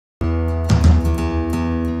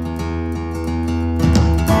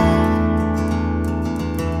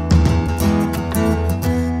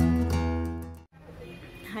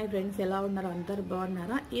Friends, ఎలా ఉన్నారు? అందరూ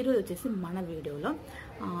బాగున్నారా? ఈరోజు వచ్చేసి మన వీడియోలో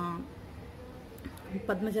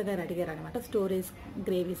పద్మజ గారు అడిగారు అనమాట స్టోరేజ్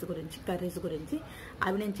గ్రేవీస్ గురించి, కర్రీస్ గురించి.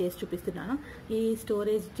 అవి నేను చేసి చూపిస్తున్నాను. ఈ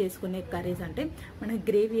స్టోరేజ్ చేసుకునే కర్రీస్ అంటే మన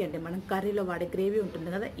గ్రేవీ అండి, మనం కర్రీలో వాడే గ్రేవీ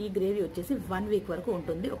ఉంటుంది కదా, ఈ గ్రేవీ వచ్చేసి 1 వీక్ వరకు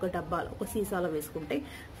ఉంటుంది. ఒక డబ్బాలో, ఒక సీసాలో వేసుకుంటే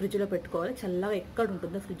ఫ్రిడ్జ్లో పెట్టుకోవాలి. చల్లగా ఎక్కడ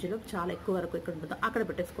ఉంటుందో ఫ్రిడ్జ్లో, చాలా ఎక్కువ వరకు ఎక్కడ ఉంటుందో అక్కడ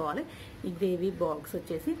పెట్టేసుకోవాలి. ఈ గ్రేవీ బాక్స్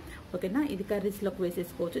వచ్చేసి ఓకేనా. ఇది కర్రీస్లోకి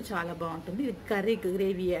వేసేసుకోవచ్చు, చాలా బాగుంటుంది. ఇది కర్రీ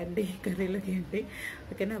గ్రేవీ అండి, కర్రీలోకి అండి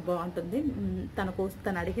ఓకేనా, బాగుంటుంది.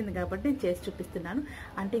 తను అడిగింది కాబట్టి నేను చేసి చూపిస్తున్నాను.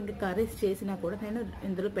 అంటే ఇంకా కర్రీస్ చేసినా కూడా నేను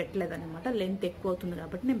ఇందులో పెట్టలేదన్నమాట, లెంత్ ఎక్కువ అవుతుంది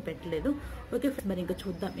కాబట్టి నేను పెట్టలేదు. ఓకే, మరి ఇంకా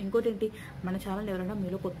చూద్దాం. ఇంకోటి ఏంటి, మన ఛానల్ ఎవరైనా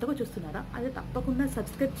మీరు కొత్తగా చూస్తున్నారా, అది తప్పకుండా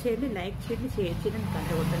సబ్స్క్రైబ్ చేయండి, లైక్ చేయండి, షేర్ చేయండి, గంట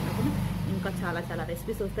కొట్టండి. ఇంకా చాలా చాలా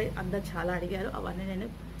రెసిపీస్ వస్తాయి. అందరు చాలా అడిగారు, అవన్నీ నేను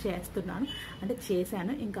చేస్తున్నాను, అంటే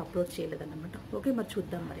చేశాను, ఇంకా అప్లోడ్ చేయలేదన్నమాట. ఓకే, మరి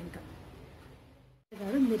చూద్దాం. మరి ఇంకా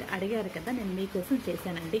మీరు అడిగారు కదా, నేను మీకోసం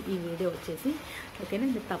చేశానండి ఈ వీడియో వచ్చేసి ఓకేనా.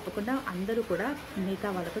 మీరు తప్పకుండా అందరూ కూడా, మిగతా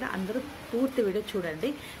వాళ్ళు కూడా అందరూ పూర్తి వీడియో చూడండి,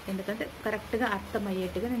 ఎందుకంటే కరెక్ట్గా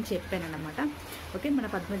అర్థమయ్యేట్టుగా నేను చెప్పాను అన్నమాట. ఓకే, మన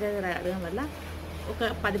పద్మజ గారు అడగడం వల్ల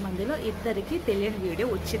ఒక 10 మందిలో 2కి తెలియని వీడియో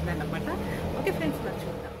వచ్చిందన్నమాట. ఓకే ఫ్రెండ్స్, మరి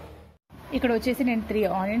చూద్దాం. ఇక్కడ వచ్చేసి నేను 3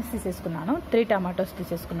 ఆనియన్స్ తీసేసుకున్నాను, 3 టమాటోస్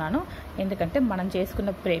తీసేసుకున్నాను. ఎందుకంటే మనం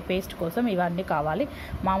చేసుకున్న పేస్ట్ కోసం ఇవన్నీ కావాలి.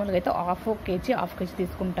 మామూలుగా అయితే హాఫ్ కేజీ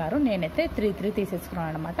తీసుకుంటారు, నేనైతే 3 తీసేసుకున్నాను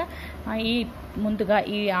అనమాట. ముందుగా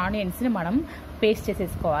ఈ ఆనియన్స్ని మనం పేస్ట్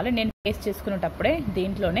చేసేసుకోవాలి. నేను పేస్ట్ చేసుకునేటప్పుడే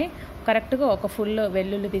దీంట్లోనే కరెక్ట్గా ఒక ఫుల్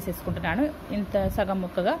వెల్లుల్లి తీసేసుకుంటున్నాను, ఇంత సగం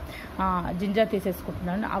ముక్కగా జింజర్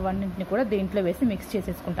తీసేసుకుంటున్నాను. అవన్నింటిని కూడా దీంట్లో వేసి మిక్స్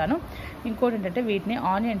చేసేసుకుంటాను. ఇంకోటి ఏంటంటే, వీటిని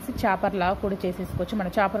ఆనియన్స్ చాపర్ లాగా కూడా చేసేసుకోవచ్చు.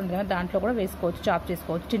 మన చాపర్ ఉంది కదా, దాంట్లో కూడా వేసుకోవచ్చు, చాప్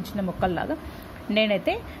చేసుకోవచ్చు చిన్న చిన్న ముక్కల్లాగా.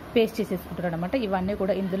 నేనైతే పేస్ట్ చేసేసుకుంటున్నాను అనమాట. ఇవన్నీ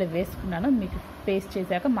కూడా ఇందులో వేసుకున్నాను, మీకు పేస్ట్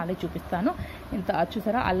చేశాక మళ్ళీ చూపిస్తాను. ఇంత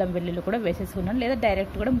చూసారా, అల్లం వెల్లుల్లి కూడా వేసేసుకున్నాను, లేదా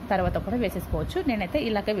డైరెక్ట్ కూడా తర్వాత కూడా వేసేసుకోవచ్చు. నేనైతే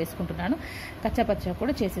ఇలాగే వేసుకుంటున్నాను. కచ్చాపచ్చా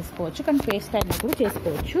కూడా చేసేసుకోవచ్చు, కానీ పేస్ట్ అయినా కూడా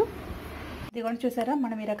చేసుకోవచ్చు. ఇది కూడా చూసారా,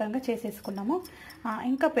 మనం ఈ రకంగా చేసేసుకున్నాము.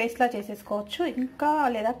 ఇంకా పేస్ట్లా చేసేసుకోవచ్చు, ఇంకా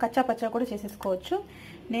లేదా కచ్చాపచ్చా కూడా చేసేసుకోవచ్చు.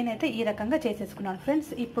 నేనైతే ఈ రకంగా చేసేసుకున్నాను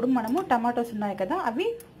ఫ్రెండ్స్. ఇప్పుడు మనము టమాటోస్ ఉన్నాయి కదా, అవి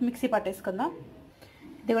మిక్సీ పట్టేసుకుందాం.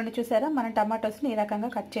 ఇదిగోండి చూసారా, మనం టమాటోస్ని ఈ రకంగా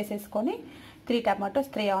కట్ చేసేసుకొని 3 టమాటోస్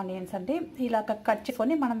 3 ఆనియన్స్ అండి ఇలా కట్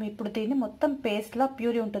చేసుకొని, మనం ఇప్పుడు దీన్ని మొత్తం పేస్ట్లా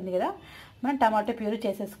ప్యూరీ ఉంటుంది కదా, మనం టమాటో ప్యూరీ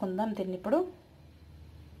చేసేసుకుందాం దీన్ని ఇప్పుడు.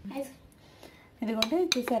 ఇదిగోండి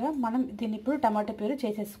చూసారా, మనం దీన్ని ఇప్పుడు టమాటో ప్యూరీ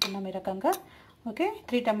చేసేసుకున్నాం ఈ రకంగా. ఓకే,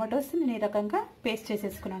 3 టమాటోస్ నేను ఈ రకంగా పేస్ట్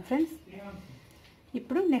చేసేసుకున్నాను ఫ్రెండ్స్.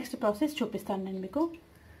 ఇప్పుడు నెక్స్ట్ ప్రాసెస్ చూపిస్తాను నేను మీకు.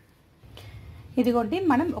 ఇదిగోండి,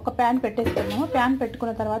 మనం ఒక ప్యాన్ పెట్టేసుకున్నాము. ప్యాన్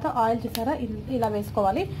పెట్టుకున్న తర్వాత ఆయిల్ చూసారా ఇలా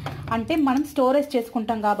వేసుకోవాలి. అంటే మనం స్టోరేజ్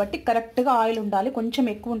చేసుకుంటాం కాబట్టి కరెక్ట్గా ఆయిల్ ఉండాలి, కొంచెం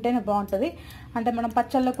ఎక్కువ ఉంటేనే బాగుంటుంది. అంటే మనం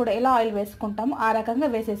పచ్చళ్ళలో కూడా ఎలా ఆయిల్ వేసుకుంటాము ఆ రకంగా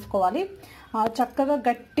వేసేసుకోవాలి. చక్కగా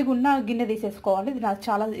గట్టిగా ఉన్న గిన్నె తీసేసుకోవాలి.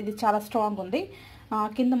 ఇది చాలా స్ట్రాంగ్ ఉంది,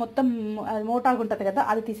 కింద మొత్తం మోటాగా ఉంటుంది కదా,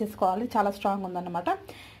 అది తీసేసుకోవాలి, చాలా స్ట్రాంగ్ ఉందన్నమాట.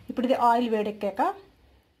 ఇప్పుడు ఇది ఆయిల్ వేడెక్కాక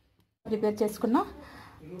ప్రిపేర్ చేసుకున్న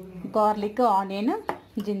గార్లిక్, ఆనియన్,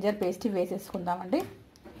 జింజర్ పేస్ట్ వేసేసుకుందామండి.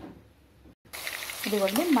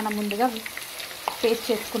 ఇదిగోండి, మనం ముందుగా పేస్ట్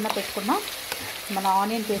పెట్టుకున్న మన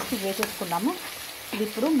ఆనియన్ పేస్ట్ వేసేసుకున్నాము. ఇది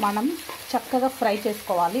ఇప్పుడు మనం చక్కగా ఫ్రై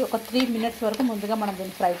చేసుకోవాలి. ఒక 3 మినిట్స్ వరకు ముందుగా మనం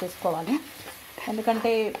దీన్ని ఫ్రై చేసుకోవాలి,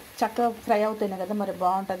 ఎందుకంటే చక్కగా ఫ్రై అవుతుంది కదా, మరి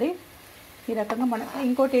బాగుంటుంది ఈ రకంగా. మనం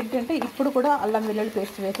ఇంకోటి ఏంటంటే, ఇప్పుడు కూడా అల్లం వెల్లుల్లి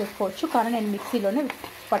పేస్ట్ వేసేసుకోవచ్చు, కానీ నేను మిక్సీలోనే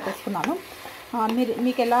పట్టేసుకున్నాను.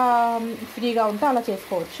 మీకు ఎలా ఫ్రీగా ఉంటే అలా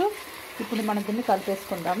చేసుకోవచ్చు. ఇప్పుడు మనం దీన్ని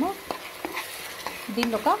కలిపేసుకుందాము.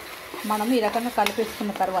 దీనిలో మనం ఈ రకంగా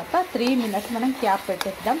కలిపేసుకున్న తర్వాత 3 మినిట్స్ మనం క్యాప్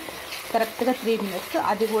పెట్టేద్దాం, కరెక్ట్గా 3 మినిట్స్.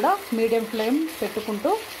 అది కూడా మీడియం ఫ్లేమ్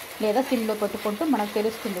పెట్టుకుంటూ లేదా సిమ్లో పెట్టుకుంటూ మనకు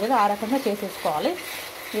తెలుస్తుంది కదా, ఆ రకంగా చేసేసుకోవాలి.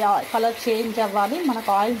 కలర్ చేంజ్ అవ్వాలి మనకు,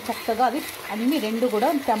 ఆయిల్ చక్కగా అది అన్ని రెండు కూడా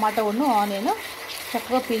టమాటో ఉన్న ఆనియన్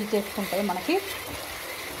చక్కగా పీల్ చేసుకుంటాయి మనకి.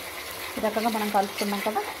 ఈ రకంగా మనం కలుపుకున్నాం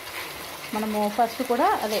కదా, మనము ఫస్ట్ కూడా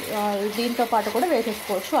దీంతో పాటు కూడా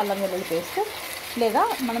వేసేసుకోవచ్చు అల్లం వెల్లుల్లి పేస్ట్, లేదా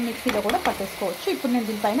మనం మిక్సీలో కూడా పట్టేసుకోవచ్చు. ఇప్పుడు నేను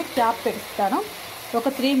దీనిపైన క్యాప్ పెట్టిస్తాను, ఒక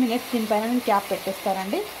 3 మినిట్స్ దీనిపైన నేను క్యాప్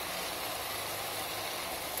పెట్టేస్తానండి,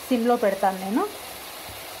 సిమ్లో పెడతాను నేను.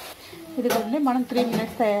 ఇదిగోండి, మనం 3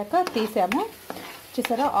 మినిట్స్ అయ్యాక తీసాము.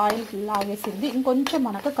 చూసారా, ఆయిల్ లాగేసింది, ఇంకొంచెం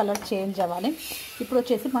మనకు కలర్ చేంజ్ అవ్వాలి. ఇప్పుడు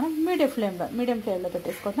వచ్చేసి మనం మీడియం ఫ్లేమ్లో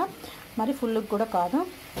పెట్టేసుకుందాం, మరి ఫుల్గా కూడా కాదు.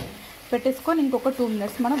 పెట్టేసుకొని ఇంకొక 2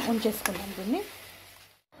 మినిట్స్ మనం ఉంచేసుకుందాం దీన్ని.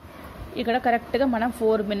 ఇక్కడ కరెక్ట్గా మనం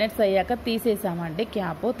 4 మినిట్స్ అయ్యాక తీసేసామండి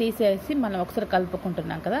క్యాప్. తీసేసి మనం ఒకసారి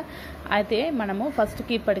కలుపుకుంటున్నాం కదా. అయితే మనము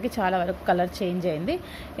ఫస్ట్కి ఇప్పటికి చాలా వరకు కలర్ చేంజ్ అయింది.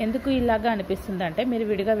 ఎందుకు ఇలాగా అనిపిస్తుంది అంటే మీరు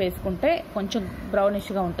విడిగా వేసుకుంటే కొంచెం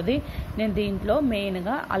బ్రౌనిష్గా ఉంటుంది. నేను దీంట్లో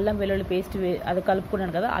మెయిన్గా అల్లం వెల్లుల్లి పేస్ట్ అది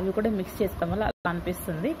కలుపుకున్నాను కదా, అవి కూడా మిక్స్ చేసుకోవడం వల్ల అలా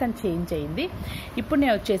అనిపిస్తుంది, కానీ చేంజ్ అయింది. ఇప్పుడు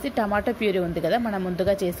నేను వచ్చేసి టమాటో ప్యూరీ ఉంది కదా మనం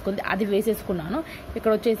ముందుగా చేసుకుంది, అది వేసేసుకున్నాను.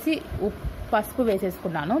 ఇక్కడ వచ్చేసి పసుపు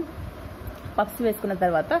వేసేసుకున్నాను. పసుపు వేసుకున్న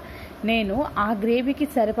తర్వాత నేను ఆ గ్రేవీకి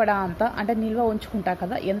సరిపడా అంత అంటే నిల్వ ఉంచుకుంటా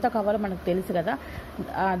కదా, ఎంత కావాలో మనకు తెలుసు కదా,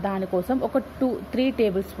 దానికోసం ఒక 3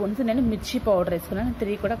 టేబుల్ స్పూన్స్ నేను మిర్చి పౌడర్ వేసుకున్నాను.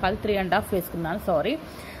 3 కూడా కాదు, 3.5 వేసుకున్నాను, సారీ.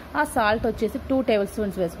 ఆ సాల్ట్ వచ్చేసి 2 టేబుల్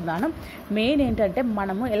స్పూన్స్ వేసుకున్నాను. మెయిన్ ఏంటంటే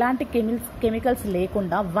మనము ఎలాంటి కెమికల్స్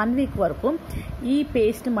లేకుండా 1 వీక్ వరకు ఈ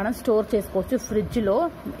పేస్ట్ మనం స్టోర్ చేసుకోవచ్చు ఫ్రిడ్జ్లో.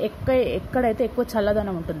 ఎక్కడైతే ఎక్కువ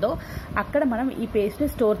చల్లదనం ఉంటుందో అక్కడ మనం ఈ పేస్ట్ని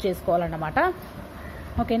స్టోర్ చేసుకోవాలన్నమాట.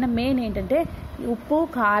 ఓకేనా. మెయిన్ ఏంటంటే ఉప్పు,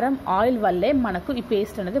 కారం, ఆయిల్ వల్లే మనకు ఈ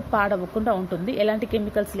పేస్ట్ అనేది పాడవకుండా ఉంటుంది, ఎలాంటి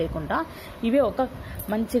కెమికల్స్ లేకుండా. ఇవే ఒక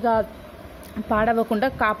మంచిగా పాడవకుండా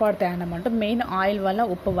కాపాడుతాయి అన్నమాట, మెయిన్ ఆయిల్ వల్ల,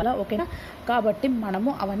 ఉప్పు వల్ల. ఓకేనా. కాబట్టి మనము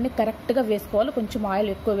అవన్నీ కరెక్ట్గా వేసుకోవాలి. కొంచెం ఆయిల్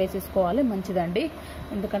ఎక్కువ వేసేసుకోవాలి, మంచిదండి.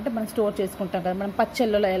 ఎందుకంటే మనం స్టోర్ చేసుకుంటాం కదా, మనం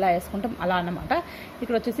పచ్చళ్ళలో ఎలా వేసుకుంటాం అలా అన్నమాట.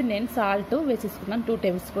 ఇక్కడ వచ్చేసి నేను సాల్ట్ వేసేసుకున్నాను 2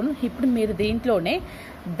 టేబుల్ స్పూన్. ఇప్పుడు మీరు దీంట్లోనే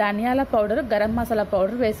ధనియాల పౌడర్, గరం మసాలా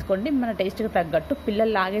పౌడర్ వేసుకోండి మన టేస్ట్కి తగ్గట్టు.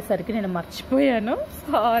 పిల్లలు లాగేసరికి నేను మర్చిపోయాను,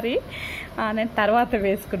 సారీ. నేను తర్వాత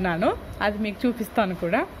వేసుకున్నాను, అది మీకు చూపిస్తాను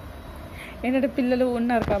కూడా. ఏంటంటే పిల్లలు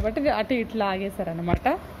ఉన్నారు కాబట్టి అటు ఇట్లా ఆగేశారనమాట,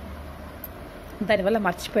 దానివల్ల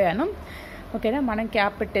మర్చిపోయాను. ఓకేనా. మనం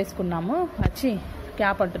క్యాప్ పెట్టేసుకున్నాము,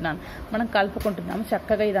 క్యాప్ అంటున్నాను, మనం కలుపుకుంటున్నాము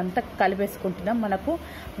చక్కగా. ఇదంతా కలిపేసుకుంటున్నాం. మనకు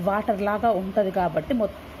వాటర్ లాగా ఉంటుంది కాబట్టి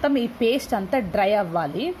మొత్తం ఈ పేస్ట్ అంతా డ్రై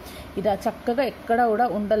అవ్వాలి. ఇది చక్కగా ఎక్కడ కూడా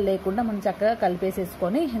ఉండలు లేకుండా మనం చక్కగా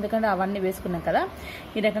కలిపేసేసుకొని, ఎందుకంటే అవన్నీ వేసుకున్నాం కదా,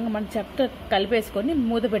 ఈ రకంగా మనం చక్కగా కలిపేసుకొని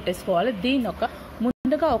మూత పెట్టేసుకోవాలి. దీన్ని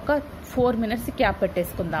ముందుగా ఒక 4 మినిట్స్ క్యాప్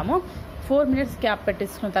పెట్టేసుకుందాము. 4 మినిట్స్ క్యాప్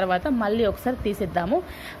పెట్టేసుకున్న తర్వాత మళ్ళీ ఒకసారి తీసేద్దాము.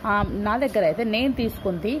 నా దగ్గర అయితే నేను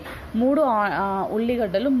తీసుకుంది 3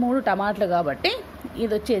 ఉల్లిగడ్డలు, 3 టమాటాలు కాబట్టి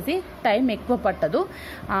ఇది వచ్చేసి టైం ఎక్కువ పట్టదు.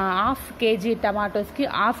 1/2 కేజీ టమాటోస్కి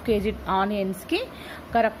 1/2 కేజీ ఆనియన్స్కి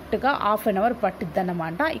కరెక్ట్గా 1/2 అవర్ పట్టిద్ది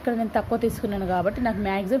అన్నమాట. ఇక్కడ నేను తక్కువ తీసుకున్నాను కాబట్టి నాకు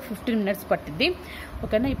మ్యాక్సిమం 15 మినిట్స్ పట్టిద్ది.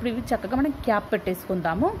 ఓకేనా. ఇప్పుడు ఇవి చక్కగా మనం క్యాప్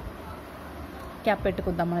పెట్టేసుకుందాము. క్యాప్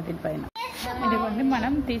పెట్టుకుందాం మన దీనిపైన. ఇదిగోండి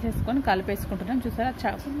మనం తీసేసుకొని కలిపేసుకుంటున్నాం.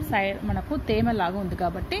 చూసారా, సైడ్ మనకు తేమలాగా ఉంది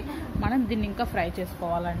కాబట్టి మనం దీన్ని ఇంకా ఫ్రై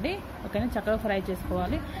చేసుకోవాలండి. ఓకేనా. చక్కగా ఫ్రై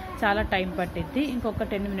చేసుకోవాలి, చాలా టైం పట్టిద్ది.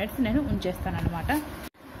 ఇంకొక 10 మినిట్స్ నేను ఉంచేస్తాను అనమాట.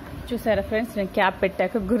 చూసారా ఫ్రెండ్స్, నేను క్యాప్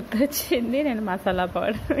పెట్టాక గుర్తొచ్చింది నేను మసాలా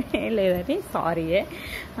పౌడర్ లేదని, సారీయే.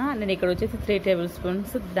 నేను ఇక్కడ వచ్చేసి 3 టేబుల్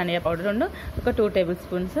స్పూన్స్ ధనియా పౌడర్, ఒక 2 table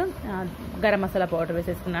spoons garam masala powder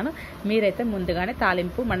వేసేసుకున్నాను. మీరైతే ముందుగానే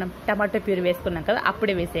తాలింపు మనం టమాటో ప్యూరీ వేసుకున్నాం కదా,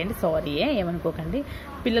 అప్పుడే వేసేయండి, సారీయే, ఏమనుకోకండి.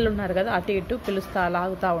 పిల్లలు ఉన్నారు కదా, అటు ఇటు పిలుస్తా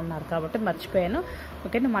లాగుతూ ఉన్నారు కాబట్టి మర్చిపోయాను.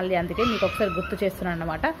 ఓకేనా. మళ్ళీ అందుకే మీకు ఒకసారి గుర్తు చేస్తున్నాను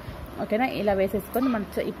అనమాట. ఓకేనా. ఇలా వేసేసుకొని మనం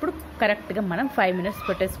ఇప్పుడు కరెక్ట్గా మనం 5 మినిట్స్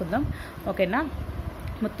పెట్టేసుకుందాం. ఓకేనా.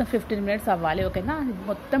 మొత్తం 15 మినిట్స్ అవ్వాలి. ఓకేనా.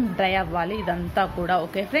 మొత్తం డ్రై అవ్వాలి ఇదంతా కూడా.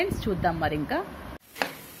 ఓకే ఫ్రెండ్స్, చూద్దాం మరి. ఇంకా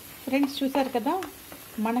ఫ్రెండ్స్ చూసారు కదా,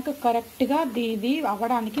 మనకు కరెక్ట్గా ఇది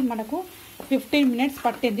అవ్వడానికి మనకు 15 మినిట్స్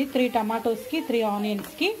పట్టింది. 3 టమాటోస్కి 3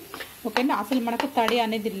 ఆనియన్స్కి. ఓకేనా. అసలు మనకు తడి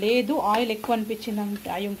అనేది లేదు, ఆయిల్ ఎక్కువ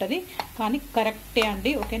అనిపించింది అయి ఉంటుంది, కానీ కరెక్టే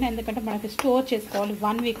అండి. ఓకేనా. ఎందుకంటే మనకి స్టోర్ చేసుకోవాలి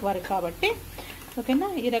 1 వీక్ వరకు కాబట్టి. ఓకేనా.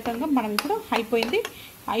 ఈ రకంగా మనం ఇప్పుడు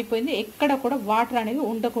అయిపోయింది. ఎక్కడ కూడా వాటర్ అనేది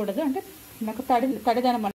ఉండకూడదు, అంటే మనకు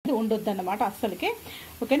తడిదనం అనేది ఉండొద్దు అన్నమాట అస్సలకే.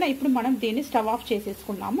 ఓకేనా. ఇప్పుడు మనం దీన్ని స్టవ్ ఆఫ్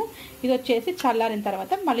చేసేసుకున్నాము. ఇది వచ్చేసి చల్లారిన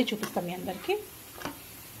తర్వాత మళ్ళీ చూపిస్తాం మీ అందరికీ.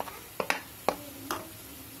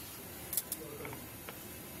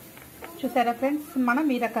 చూసారా ఫ్రెండ్స్, మనం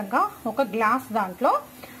ఈ రకంగా ఒక గ్లాస్ దాంట్లో,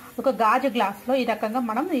 ఒక గాజు గ్లాస్లో ఈ రకంగా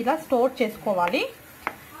మనం ఇలా స్టోర్ చేసుకోవాలి.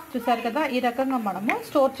 చూసారు కదా, ఈ రకంగా మనము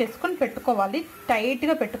స్టోర్ చేసుకొని పెట్టుకోవాలి,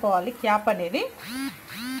 టైట్గా పెట్టుకోవాలి క్యాప్ అనేది.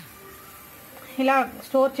 ఇలా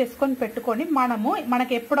స్టోర్ చేసుకొని పెట్టుకొని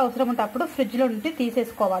మనకు ఎప్పుడు అవసరం ఉంటే అప్పుడు ఫ్రిడ్జ్లో నుండి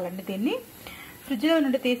తీసేసుకోవాలండి. దీన్ని ఫ్రిడ్జ్లో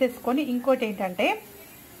నుండి తీసేసుకొని, ఇంకోటి ఏంటంటే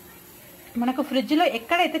మనకు ఫ్రిడ్జ్లో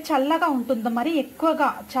ఎక్కడైతే చల్లగా ఉంటుందో, మరి ఎక్కువగా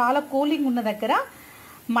చాలా కూలింగ్ ఉన్న దగ్గర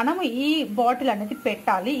మనము ఈ బాటిల్ అనేది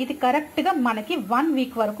పెట్టాలి. ఇది కరెక్ట్గా మనకి 1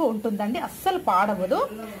 వీక్ వరకు ఉంటుందండి, అస్సలు పాడవదు.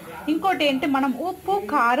 ఇంకోటి ఏంటి, మనం ఉప్పు,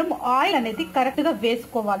 కారం, ఆయిల్ అనేది కరెక్ట్గా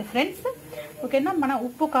వేసుకోవాలి ఫ్రెండ్స్. ఓకేనా. మనం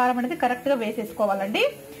ఉప్పు, కారం అనేది కరెక్ట్గా వేసేసుకోవాలండి.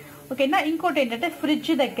 ఓకేనా. ఇంకోటి ఏంటంటే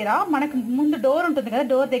ఫ్రిడ్జ్ దగ్గర మనకు ముందు డోర్ ఉంటుంది కదా,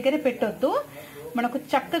 డోర్ దగ్గర పెట్టొద్దు. మనకు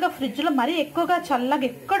చక్కగా ఫ్రిడ్జ్లో మరీ ఎక్కువగా చల్లగా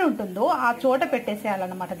ఎక్కడ ఉంటుందో ఆ చోట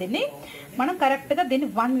పెట్టేసేయాలన్నమాట. దీన్ని మనం కరెక్ట్గా దీన్ని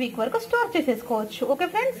 1 వీక్ వరకు స్టోర్ చేసేసుకోవచ్చు. ఓకే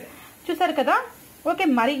ఫ్రెండ్స్, చూసారు కదా. ఓకే,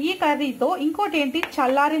 మరి ఈ కర్రీతో ఇంకోటి ఏంటి,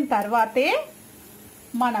 చల్లారిన తర్వాతే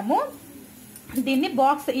మనము దీన్ని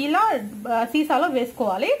బాక్స్ ఇలా సీసాలో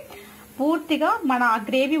వేసుకోవాలి. పూర్తిగా మన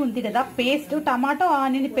గ్రేవీ ఉంది కదా పేస్ట్, టమాటో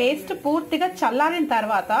ఆనియన్ పేస్ట్ పూర్తిగా చల్లారిన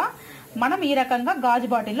తర్వాత మనం ఈ రకంగా గాజు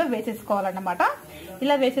బాటిల్లో వేసేసుకోవాలన్నమాట.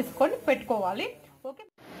 ఇలా వేసేసుకొని పెట్టుకోవాలి. ఓకే.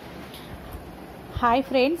 హాయ్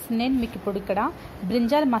ఫ్రెండ్స్, నేను మీకు ఇప్పుడు ఇక్కడ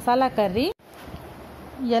బ్రింజాల్ మసాలా కర్రీ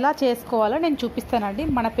ఎలా చేసుకోవాలో నేను చూపిస్తానండి.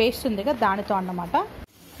 మన పేస్ట్ ఉంది కదా దానితో అన్నమాట.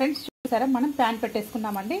 ఫ్రెండ్స్ చూసారా, మనం ప్యాన్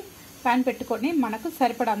పెట్టేసుకున్నామండి. ప్యాన్ పెట్టుకొని మనకు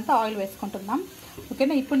సరిపడంత ఆయిల్ వేసుకుంటున్నాం.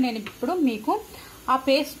 ఓకేనా. ఇప్పుడు మీకు ఆ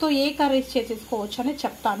పేస్ట్తో ఏ కర్రీస్ చేసేసుకోవచ్చు అని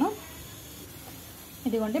చెప్తాను.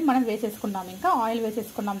 ఇదిగోండి మనం వేసేసుకున్నాం. ఇంకా ఆయిల్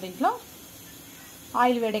వేసేసుకున్నాం. దీంట్లో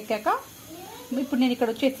ఆయిల్ వేడెక్కాక ఇప్పుడు నేను ఇక్కడ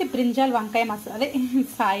వచ్చేసి బ్రింజాల్ వంకాయ మసాలా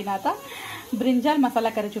సాయినాథ బ్రింజాల్ మసాలా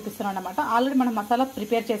కర్రీ చూపిస్తున్నాను అనమాట. ఆల్రెడీ మనం మసాలా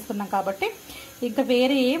ప్రిపేర్ చేసుకున్నాం కాబట్టి ఇంకా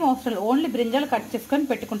వేరే ఏం అవసరం లేదు. ఓన్లీ బ్రింజాల్ కట్ చేసుకొని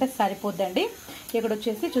పెట్టుకుంటే సరిపోద్దండి. ఇక్కడ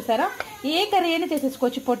వచ్చేసి చూసారా, ఏ కర్రీ అయినా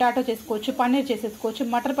చేసేసుకోవచ్చు. పొటాటో చేసుకోవచ్చు, పన్నీర్ చేసేసుకోవచ్చు,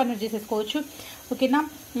 మటర్ పన్నీర్ చేసేసుకోవచ్చు. ఓకేనా,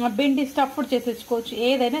 బెండి స్టఫ్డ్ చేసేసుకోవచ్చు,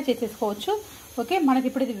 ఏదైనా చేసేసుకోవచ్చు. ఓకే, మనకి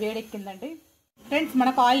ఇప్పుడు ఇది వేడెక్కిందండి. ఫ్రెండ్స్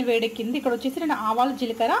మనకు ఆయిల్ వేడెక్కింది. ఇక్కడ వచ్చేసి నేను ఆవాలు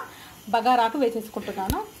జీలకర్ర బగారాకు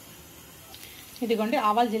వేసేసుకుంటున్నాను. ఇదిగోండి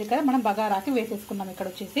ఆవాలు జీలకర్ర మనం బగారాకి వేసేసుకున్నాం. ఇక్కడ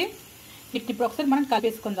వచ్చేసి ఇప్పుడు ఒకసారి మనం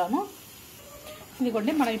కలిపేసుకుందాము.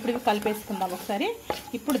 ఇదిగోండి మనం ఇప్పుడు కలిపేసుకుందాం ఒకసారి.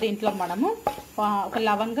 ఇప్పుడు దీంట్లో మనము ఒక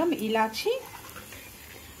లవంగం, ఇలాచి,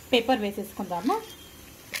 పెప్పర్ వేసేసుకుందాము.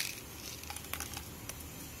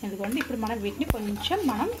 ఇదిగోండి ఇప్పుడు మనం వీటిని కొంచెం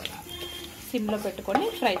మనం సిమ్లో పెట్టుకొని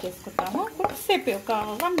ఫ్రై చేసుకుంటాము. కొద్దిసేపు ఒక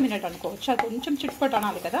 1 minute అనుకోవచ్చు. అది కొంచెం చిట్పట్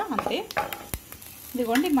అనాలి కదా, అంతే.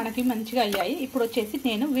 ఇదిగోండి మనకి మంచిగా అయ్యాయి. ఇప్పుడు వచ్చేసి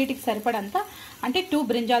నేను వీటికి సరిపడంత అంటే 2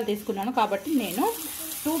 బ్రింజాలు తీసుకున్నాను కాబట్టి నేను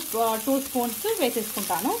 2 స్పూన్స్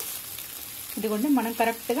వేసేసుకుంటాను. ఇదిగోండి మనం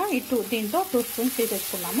కరెక్ట్గా దీంతో 2 స్పూన్స్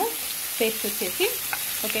తీసేసుకున్నాము పేస్ట్ వచ్చేసి.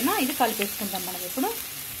 ఓకేనా, ఇది కలిపేసుకుందాం మనం.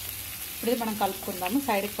 ఇప్పుడు మనం కలుపుకుందాము.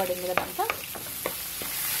 సైడ్కి పడింది కదా అంతా.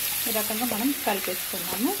 ఈ రకంగా మనం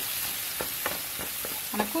కలిపేసుకుందాము.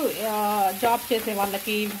 మనకు జాబ్ చేసే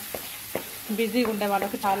వాళ్ళకి, బిజీగా ఉండే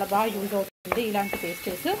వాళ్ళకి చాలా బాగా యూజ్ అవుతుంది ఇలాంటి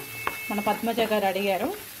పేస్టెస్. మన పద్మజ గారు అడిగారు.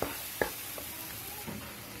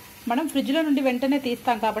 మనం ఫ్రిడ్జ్లో నుండి వెంటనే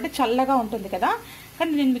తీస్తాం కాబట్టి చల్లగా ఉంటుంది కదా,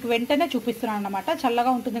 కానీ నేను మీకు వెంటనే చూపిస్తున్నాను అన్నమాట.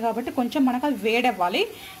 చల్లగా ఉంటుంది కాబట్టి కొంచెం మనకు అది వేడవ్వాలి.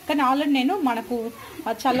 కానీ ఆల్రెడీ నేను మనకు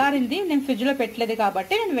చల్లారింది, నేను ఫ్రిడ్జ్లో పెట్టలేదు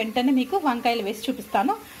కాబట్టి నేను వెంటనే మీకు వంకాయలు వేసి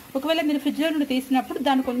చూపిస్తాను. ఒకవేళ మీరు ఫ్రిడ్జ్లో నుండి తీసినప్పుడు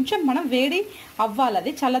దాన్ని కొంచెం మనం వేడి అవ్వాలి,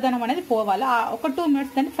 అది చల్లదనం అనేది పోవాలి. ఒక 2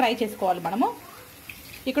 minutes దాన్ని ఫ్రై చేసుకోవాలి మనము.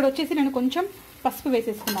 ఇక్కడ వచ్చేసి నేను కొంచెం పసుపు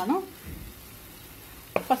వేసేసుకున్నాను.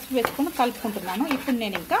 పసుపు వేసుకొని కలుపుకుంటున్నాను. ఇప్పుడు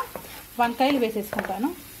నేను ఇంకా వంకాయలు వేసేసుకుంటాను.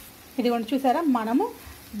 ఇదిగోండి చూసారా, మనము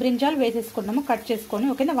బ్రింజాలు వేసేసుకున్నాము కట్ చేసుకొని.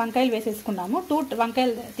 ఓకేనా, వంకాయలు వేసేసుకున్నాము. 2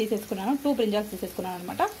 వంకాయలు తీసేసుకున్నాను, 2 బ్రింజాలు తీసేసుకున్నాను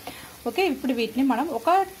అనమాట. ఓకే, ఇప్పుడు వీటిని మనం ఒక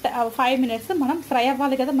 5 minutes మనం ఫ్రై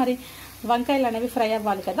అవ్వాలి కదా, మరి వంకాయలు అనేవి ఫ్రై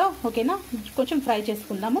అవ్వాలి కదా. ఓకేనా, కొంచెం ఫ్రై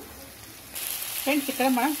చేసుకుందాము. ఫ్రెండ్స్ ఇక్కడ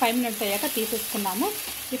మనం 5 minutes అయ్యాక తీసేసుకున్నాము.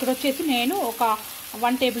 ఇక్కడ వచ్చేసి నేను ఒక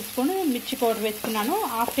 1 tablespoon మిర్చి పౌడర్ వేసుకున్నాను,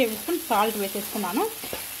 1/2 tablespoon సాల్ట్ వేసేసుకున్నాను.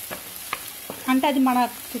 అంటే అది మన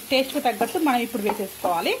టేస్ట్కి తగ్గట్టు మనం ఇప్పుడు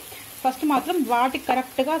వేసేసుకోవాలి. ఫస్ట్ మాత్రం వాటికి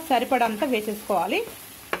కరెక్ట్గా సరిపడంత వేసేసుకోవాలి.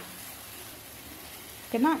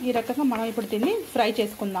 ఓకేనా, ఈ రకంగా మనం ఇప్పుడు దీన్ని ఫ్రై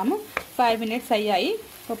చేసుకుందాము. 5 minutes అయ్యాయి.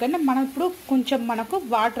 ఓకేనా, మనం ఇప్పుడు కొంచెం మనకు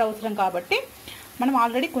వాటర్ అవసరం కాబట్టి మనం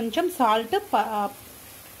ఆల్రెడీ కొంచెం సాల్ట్,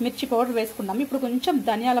 మిర్చి పౌడర్ వేసుకున్నాము. ఇప్పుడు కొంచెం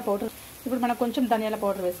ధనియాల పౌడర్, మనం కొంచెం ధనియాల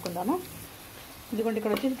పౌడర్ వేసుకుందాము. ఇదిగోండి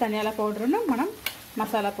ఇక్కడ వచ్చేసి ధనియాల పౌడర్ను మనం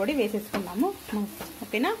మసాలా పొడి వేసేసుకున్నాము.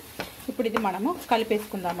 ఓకేనా, ఇప్పుడు ఇది మనము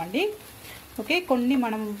కలిపేసుకుందామండి. ఓకే, కొన్ని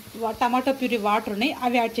మనం టమాటో ప్యూరీ వాటర్ ఉన్నాయి,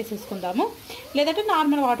 అవి యాడ్ చేసేసుకుందాము. లేదంటే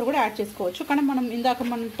నార్మల్ వాటర్ కూడా యాడ్ చేసుకోవచ్చు. కానీ మనం ఇందాక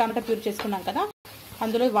టమాటో ప్యూరీ చేసుకున్నాం కదా,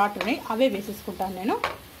 అందులో వాటర్ ఉన్నాయి, అవే వేసేసుకుంటాను నేను.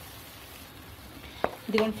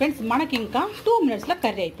 ఇదిగోండి ఫ్రెండ్స్, మనకి ఇంకా 2 minutesలో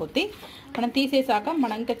కర్రీ అయిపోద్ది. మనం తీసేసాక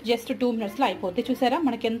మనం ఇంకా జస్ట్ 2 minutesలో అయిపోద్ది. చూసారా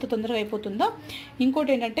మనకి ఎంత తొందరగా అయిపోతుందో.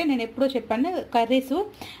 ఇంకోటి ఏంటంటే నేను ఎప్పుడో చెప్పాను, కర్రీస్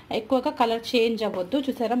ఎక్కువగా కలర్ చేంజ్ అవ్వద్దు.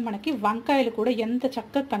 చూసారా మనకి వంకాయలు కూడా ఎంత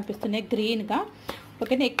చక్కగా కనిపిస్తున్నాయి గ్రీన్గా.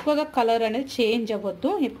 ఓకేనా, ఎక్కువగా కలర్ అనేది చేంజ్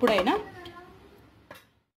అవ్వద్దు ఎప్పుడైనా.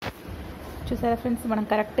 చూసారా ఫ్రెండ్స్, మనం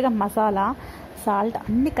కరెక్ట్గా మసాలా, సాల్ట్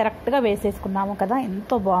అన్నీ కరెక్ట్గా వేసేసుకున్నాము కదా,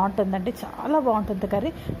 ఎంతో బాగుంటుందండి, చాలా బాగుంటుంది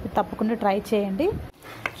కర్రీ. తప్పకుండా ట్రై చేయండి.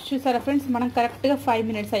 చూసారా ఫ్రెండ్స్, మనం కరెక్ట్గా 5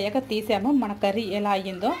 minutes అయ్యాక తీసాము. మన కర్రీ ఎలా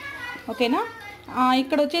అయ్యిందో. ఓకేనా,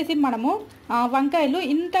 ఇక్కడ వచ్చేసి మనము వంకాయలు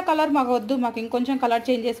ఇంత కలర్ మాకు వద్దు, మాకు ఇంకొంచెం కలర్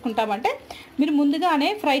చేంజ్ చేసుకుంటామంటే మీరు ముందుగానే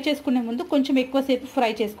ఫ్రై చేసుకునే ముందు కొంచెం ఎక్కువసేపు ఫ్రై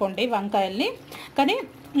చేసుకోండి వంకాయల్ని. కానీ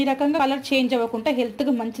ఈ రకంగా కలర్ చేంజ్ అవ్వకుండా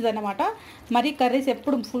హెల్త్గా మంచిదన్నమాట. మరి కర్రీస్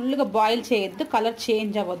ఎప్పుడు ఫుల్గా బాయిల్ చేయొద్దు, కలర్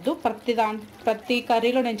చేంజ్ అవ్వద్దు. ప్రతి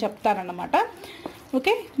కర్రీలో నేను చెప్తానన్నమాట.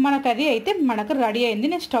 ఓకే, మన కర్రీ అయితే మనకు రెడీ అయింది.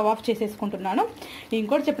 నేను స్టవ్ ఆఫ్ చేసేసుకుంటున్నాను.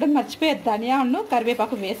 ఇంకోటి చెప్పడం మర్చిపోయే, ధనియాను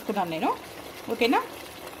కరివేపాకు వేసుకున్నాను నేను. ఓకేనా,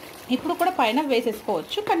 ఇప్పుడు కూడా పైన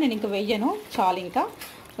వేసేసుకోవచ్చు, కానీ నేను ఇంకా వేయను, చాలు ఇంకా.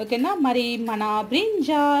 ఓకేనా, మరి మన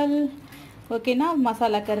బ్రింజాల్ ఓకేనా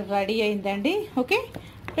మసాలా కర్రీ రెడీ అయిందండి. ఓకే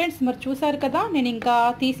ఫ్రెండ్స్, మరి చూసారు కదా, నేను ఇంకా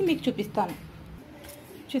తీసి మీకు చూపిస్తాను.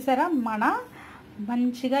 చూసారా, మన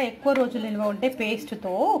మంచిగా ఎక్కువ రోజులు నిల్వ ఉంటే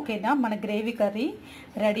పేస్ట్తో ఓకేనా మన గ్రేవీ కర్రీ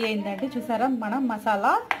రెడీ అయిందండి. చూసారా, మన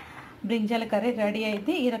మసాలా బ్రింజాల్ కర్రీ రెడీ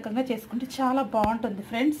అయింది. ఈ రకంగా చేసుకుంటే చాలా బాగుంటుంది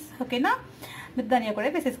ఫ్రెండ్స్. ఓకేనా, మీరు ధనియా కూడా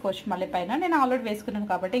వేసేసుకోవచ్చు మళ్ళీ పైన. నేను ఆల్రెడీ వేసుకున్నాను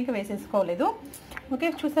కాబట్టి ఇంకా వేసేసుకోలేదు. ఓకే,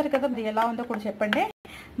 చూసారు కదా, మరి ఎలా ఉందో కూడా చెప్పండి.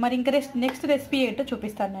 మరి ఇంకా నెక్స్ట్ రెసిపీ ఏంటో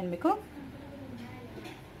చూపిస్తాను నేను మీకు.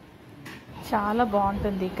 చాలా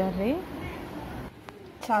బాగుంటుంది ఈ కర్రీ,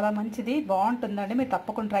 చాలా మంచిది, బాగుంటుందండి. మీరు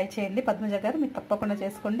తప్పకుండా ట్రై చేయండి. పద్మజ గారు, మీరు తప్పకుండా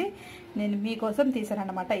చేసుకోండి. నేను మీకోసం తీసాను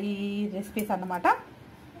అన్నమాట ఈ రెసిపీస్ అన్నమాట.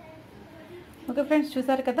 ఓకే ఫ్రెండ్స్,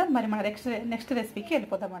 చూసారు కదా, మరి మన నెక్స్ట్ రెసిపీకి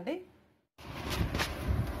వెళ్ళిపోతామండి.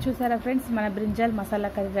 చూసారా ఫ్రెండ్స్, మన బ్రింజాల్ మసాలా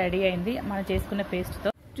కర్రీ రెడీ అయింది మనం చేసుకున్న పేస్ట్తో.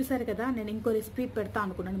 చూసారు కదా, నేను ఇంకో రెసిపీ పెడతా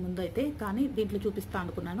అనుకున్నాను ముందు అయితే, కానీ దీంట్లో చూపిస్తా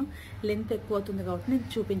అనుకున్నాను. లెంత్ ఎక్కువ అవుతుంది కాబట్టి నేను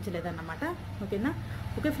చూపించలేదన్నమాట. ఓకేనా.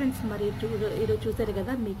 ఓకే ఫ్రెండ్స్, మరి ఈరోజు చూసారు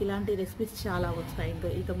కదా, మీకు ఇలాంటి రెసిపీస్ చాలా వస్తాయి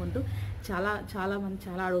ఇక ముందు. చాలా మంది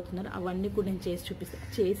చాలా అడుగుతున్నారు. అవన్నీ కూడా నేను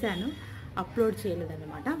చేశాను, అప్లోడ్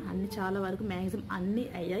చేయలేదన్నమాట. అన్ని చాలా వరకు మ్యాక్సిమం అన్నీ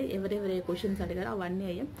అయ్యాయి. ఎవరెవరు ఏ క్వశ్చన్స్ అడిగారో అవన్నీ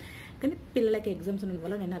అయ్యాయి, కానీ పిల్లలకి ఎగ్జామ్స్ ఉండడం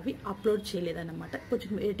వల్ల నేను అవి అప్లోడ్ చేయలేదన్నమాట.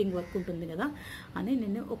 కొంచెం ఎడిటింగ్ వర్క్ ఉంటుంది కదా అని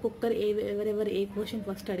నేను ఒక్కొక్కరు ఎవరెవరు ఏ క్వశ్చన్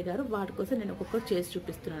ఫస్ట్ అడిగారో వాటి కోసం నేను ఒక్కొక్కరు చేసి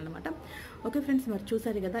చూపిస్తున్నాను అనమాట. ఓకే ఫ్రెండ్స్, మరి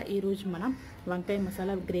చూసారు కదా, ఈరోజు మనం వంకాయ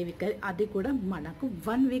మసాలా గ్రేవీ కర్రీ, అది కూడా మనకు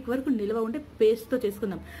 1 వీక్ వరకు నిల్వ ఉండే పేస్ట్తో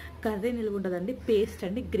చేసుకుందాం. కర్రీ నిల్వ ఉండదండి, పేస్ట్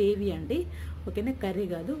అండి, గ్రేవీ అండి. ఓకేనా, కర్రీ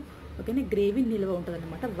కాదు. ఓకేనా, గ్రేవీ నిల్వ ఉంటుంది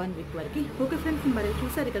అనమాట 1 వీక్ వరకు. ఓకే ఫ్రెండ్స్, మరి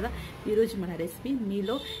చూసారు కదా ఈరోజు మన రెసిపీ.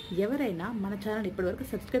 మీలో ఎవరైనా మన ఛానల్ ఇప్పటివరకు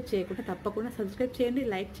సబ్స్క్రైబ్ చేయకుండా తప్పకుండా సబ్స్క్రైబ్ చేయండి,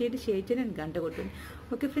 లైక్ చేయండి, షేర్ చేయండి అండ్ గంట కొట్టండి.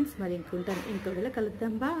 ఓకే ఫ్రెండ్స్, మరి ఇంకొంటాను, ఇంకో వేళ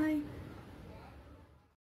కలుద్దాం. బాయ్.